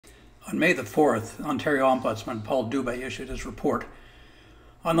On May the 4th, Ontario Ombudsman Paul Dube issued his report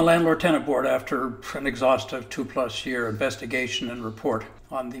on the Landlord-Tenant Board after an exhaustive 2+ year investigation and report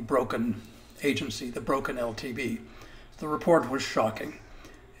on the broken agency, the broken LTB. The report was shocking.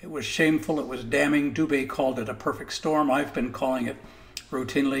 It was shameful, it was damning. Dube called it a perfect storm. I've been calling it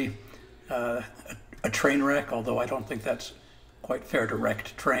routinely a train wreck, although I don't think that's quite fair to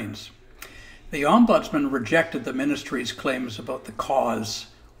wrecked trains. The Ombudsman rejected the Ministry's claims about the cause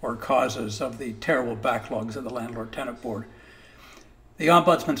or causes of the terrible backlogs of the Landlord-Tenant Board. The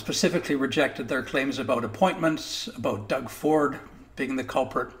Ombudsman specifically rejected their claims about appointments, about Doug Ford being the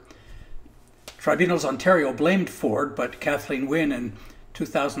culprit. Tribunals Ontario blamed Ford, but Kathleen Wynne in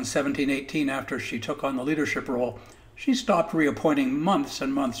 2017-18, after she took on the leadership role, she stopped reappointing months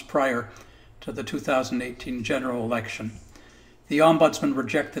and months prior to the 2018 general election. The Ombudsman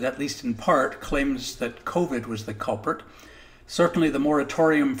rejected, at least in part, claims that COVID was the culprit. Certainly the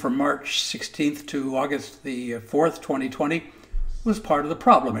moratorium from March 16th to August the 4th, 2020 was part of the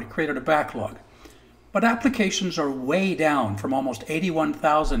problem. It created a backlog. But applications are way down from almost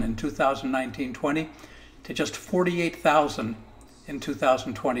 81,000 in 2019-20 to just 48,000 in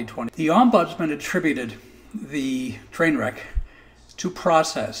 2020-20. The Ombudsman attributed the train wreck to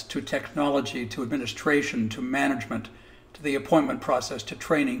process, to technology, to administration, to management, to the appointment process, to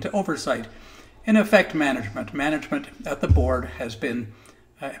training, to oversight. In effect, management. Management at the board has been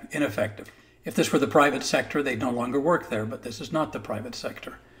ineffective. If this were the private sector, they'd no longer work there, but this is not the private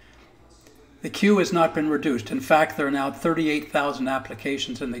sector. The queue has not been reduced. In fact, there are now 38,000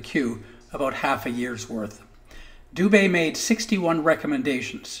 applications in the queue, about half a year's worth. Dube made 61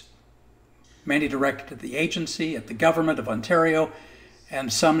 recommendations, many directed at the agency, at the government of Ontario,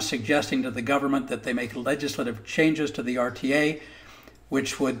 and some suggesting to the government that they make legislative changes to the RTA,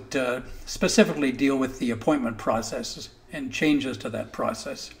 which would specifically deal with the appointment processes and changes to that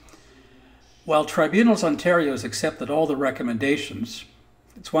process. While Tribunals Ontario has accepted all the recommendations,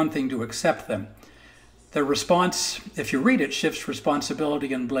 it's one thing to accept them. Their response, if you read it, shifts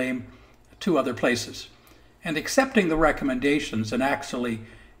responsibility and blame to other places. And accepting the recommendations and actually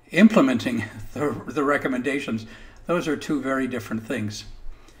implementing the recommendations, those are two very different things.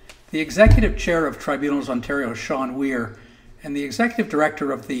 The Executive Chair of Tribunals Ontario, Sean Weir, and the Executive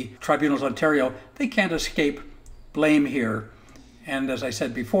Director of the Tribunals Ontario, they can't escape blame here. And as I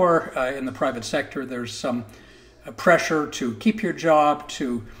said before, in the private sector, there's some pressure to keep your job,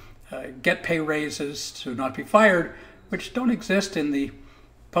 to get pay raises, to not be fired, which don't exist in the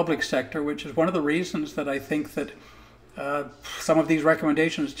public sector, which is one of the reasons that I think that some of these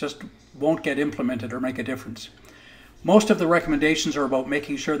recommendations just won't get implemented or make a difference. Most of the recommendations are about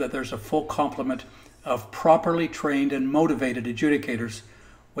making sure that there's a full complement of properly trained and motivated adjudicators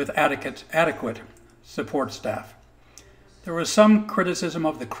with adequate support staff. There was some criticism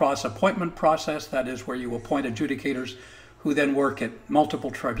of the cross-appointment process, that is where you appoint adjudicators who then work at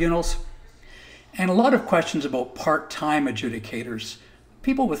multiple tribunals, and a lot of questions about part-time adjudicators,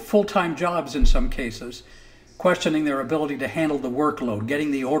 people with full-time jobs in some cases, questioning their ability to handle the workload,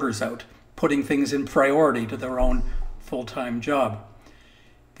 getting the orders out, putting things in priority to their own full-time job.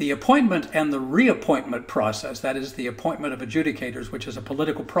 The appointment and the reappointment process, that is the appointment of adjudicators, which is a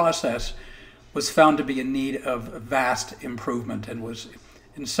political process, was found to be in need of vast improvement and was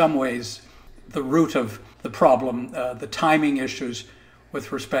in some ways the root of the problem, the timing issues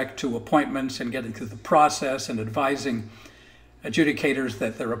with respect to appointments and getting through the process and advising adjudicators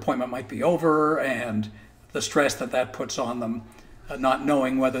that their appointment might be over and the stress that that puts on them, not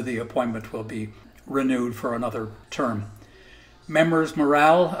knowing whether the appointment will be renewed for another term. Members'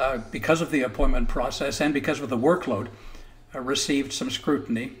 morale, because of the appointment process and because of the workload, received some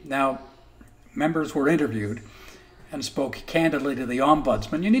scrutiny. Now, members were interviewed and spoke candidly to the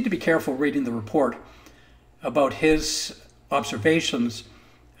Ombudsman. You need to be careful reading the report about his observations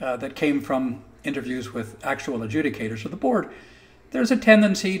that came from interviews with actual adjudicators of the board. There's a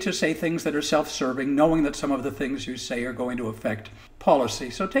tendency to say things that are self-serving, knowing that some of the things you say are going to affect policy.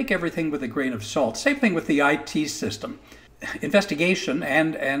 So take everything with a grain of salt. Same thing with the IT system. Investigation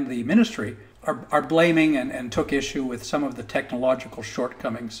and the ministry are blaming and took issue with some of the technological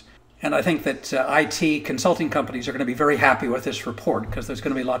shortcomings. And I think that IT consulting companies are going to be very happy with this report because there's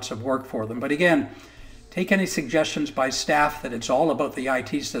going to be lots of work for them. But again, take any suggestions by staff that it's all about the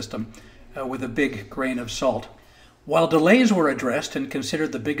IT system with a big grain of salt. While delays were addressed and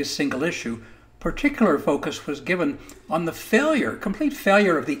considered the biggest single issue, particular focus was given on the complete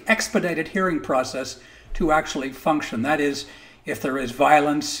failure of the expedited hearing process to actually function. That is, if there is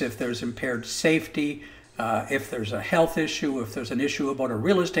violence, if there's impaired safety, if there's a health issue, if there's an issue about a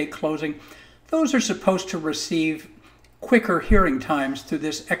real estate closing, those are supposed to receive quicker hearing times through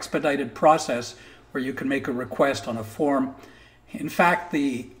this expedited process where you can make a request on a form. In fact,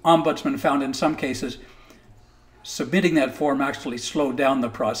 the Ombudsman found in some cases submitting that form actually slowed down the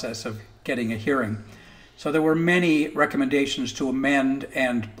process of getting a hearing. So there were many recommendations to amend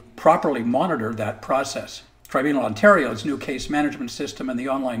and properly monitor that process. Tribunal Ontario's new case management system and the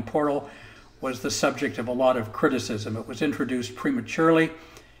online portal was the subject of a lot of criticism. It was introduced prematurely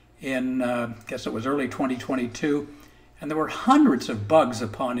in, I guess it was early 2022, and there were hundreds of bugs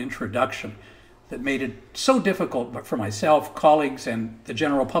upon introduction that made it so difficult for myself, colleagues, and the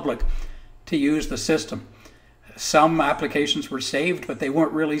general public to use the system. Some applications were saved, but they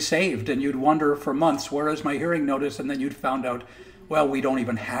weren't really saved, and you'd wonder for months, where is my hearing notice? And then you'd found out, well, we don't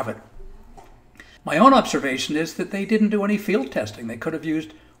even have it. My own observation is that they didn't do any field testing. They could have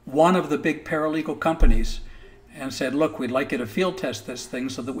used one of the big paralegal companies and said, look, we'd like you to field test this thing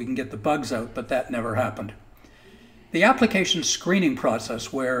so that we can get the bugs out, but that never happened. The application screening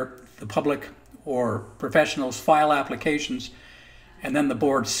process, where the public or professionals file applications and then the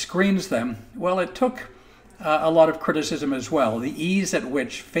board screens them, well, it took a lot of criticism as well. The ease at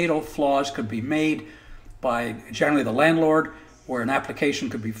which fatal flaws could be made by generally the landlord, where an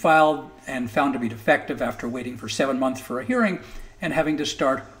application could be filed and found to be defective after waiting for 7 months for a hearing and having to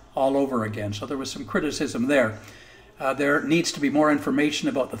start all over again. So there was some criticism there. There needs to be more information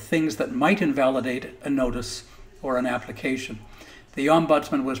about the things that might invalidate a notice or an application. The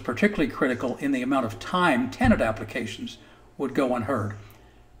Ombudsman was particularly critical in the amount of time tenant applications would go unheard.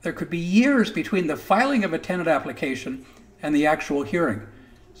 There could be years between the filing of a tenant application and the actual hearing.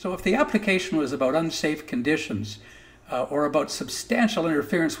 So if the application was about unsafe conditions or about substantial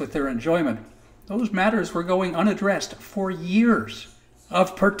interference with their enjoyment, those matters were going unaddressed for years.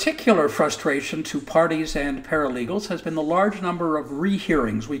 Of particular frustration to parties and paralegals has been the large number of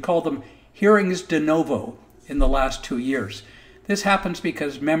rehearings. We call them hearings de novo in the last 2 years. This happens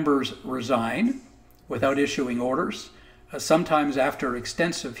because members resign without issuing orders, sometimes after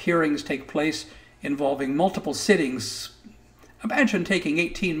extensive hearings take place involving multiple sittings. Imagine taking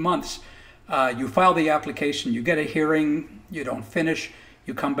 18 months. You file the application, you get a hearing, you don't finish,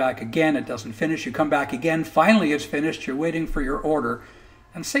 you come back again, it doesn't finish, you come back again, finally it's finished, you're waiting for your order,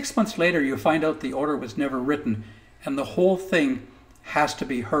 and 6 months later you find out the order was never written, and the whole thing has to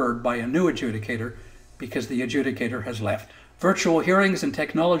be heard by a new adjudicator because the adjudicator has left. Virtual hearings and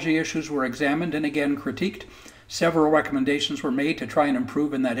technology issues were examined and again critiqued. Several recommendations were made to try and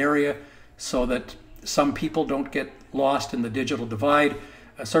improve in that area so that some people don't get lost in the digital divide.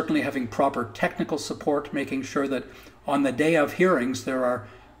 Certainly having proper technical support, making sure that on the day of hearings there are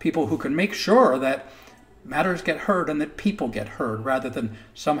people who can make sure that matters get heard and that people get heard rather than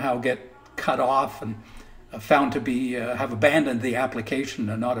somehow get cut off and found to be have abandoned the application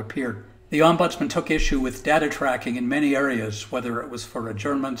and not appeared. The Ombudsman took issue with data tracking in many areas, whether it was for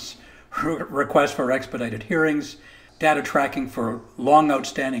adjournments, requests for expedited hearings, data tracking for long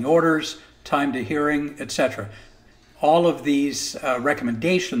outstanding orders, time to hearing, etc. All of these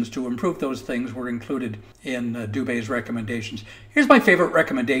recommendations to improve those things were included in Dube's recommendations. Here's my favorite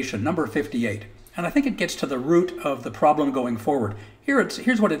recommendation, number 58, and I think it gets to the root of the problem going forward.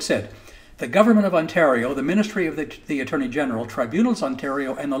 Here's what it said. The Government of Ontario, the Ministry of the Attorney General, Tribunals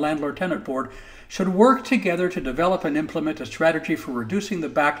Ontario, and the Landlord-Tenant Board should work together to develop and implement a strategy for reducing the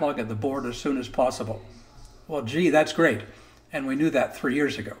backlog at the board as soon as possible. Well, gee, that's great, and we knew that 3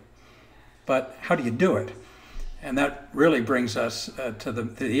 years ago. But how do you do it? And that really brings us to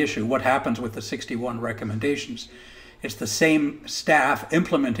the issue, what happens with the 61 recommendations? It's the same staff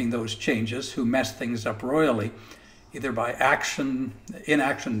implementing those changes who mess things up royally, either by action,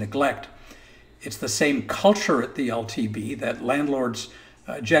 inaction, neglect. It's the same culture at the LTB that landlords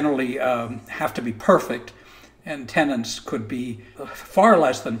generally have to be perfect, and tenants could be far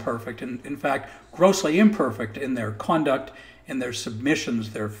less than perfect, and in fact, grossly imperfect in their conduct, in their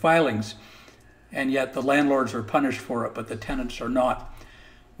submissions, their filings. And yet the landlords are punished for it, but the tenants are not.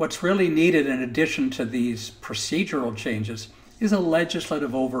 What's really needed in addition to these procedural changes is a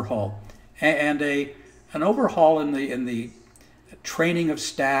legislative overhaul and an overhaul in the training of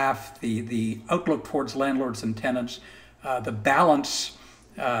staff, the outlook towards landlords and tenants, the balance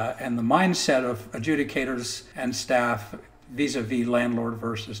and the mindset of adjudicators and staff vis-a-vis landlord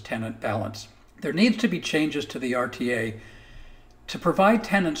versus tenant balance. There needs to be changes to the RTA to provide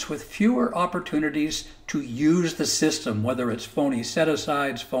tenants with fewer opportunities to use the system, whether it's phony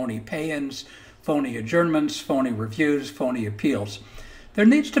set-asides, phony pay-ins, phony adjournments, phony reviews, phony appeals. There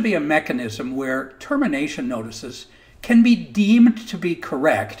needs to be a mechanism where termination notices can be deemed to be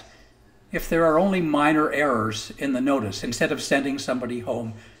correct if there are only minor errors in the notice, instead of sending somebody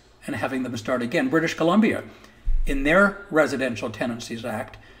home and having them start again. British Columbia in their Residential Tenancies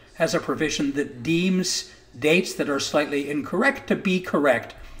Act has a provision that deems dates that are slightly incorrect to be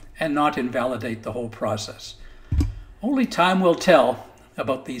correct and not invalidate the whole process. Only time will tell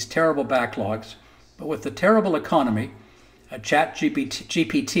about these terrible backlogs, but with the terrible economy, a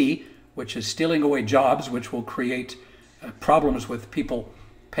GPT, which is stealing away jobs, which will create problems with people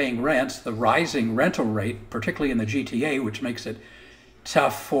paying rents, the rising rental rate, particularly in the GTA, which makes it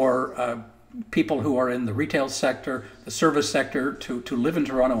tough for people who are in the retail sector, the service sector, to live in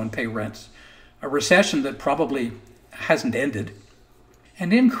Toronto and pay rents, a recession that probably hasn't ended,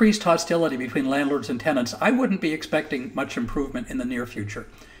 and increased hostility between landlords and tenants. I wouldn't be expecting much improvement in the near future.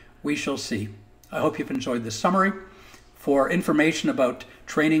 We shall see. I hope you've enjoyed this summary. For information about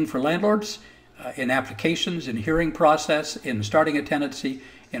training for landlords, in applications, in hearing process, in starting a tenancy,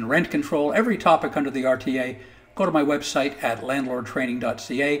 in rent control, every topic under the RTA, go to my website at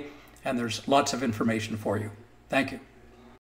landlordtraining.ca, and there's lots of information for you. Thank you.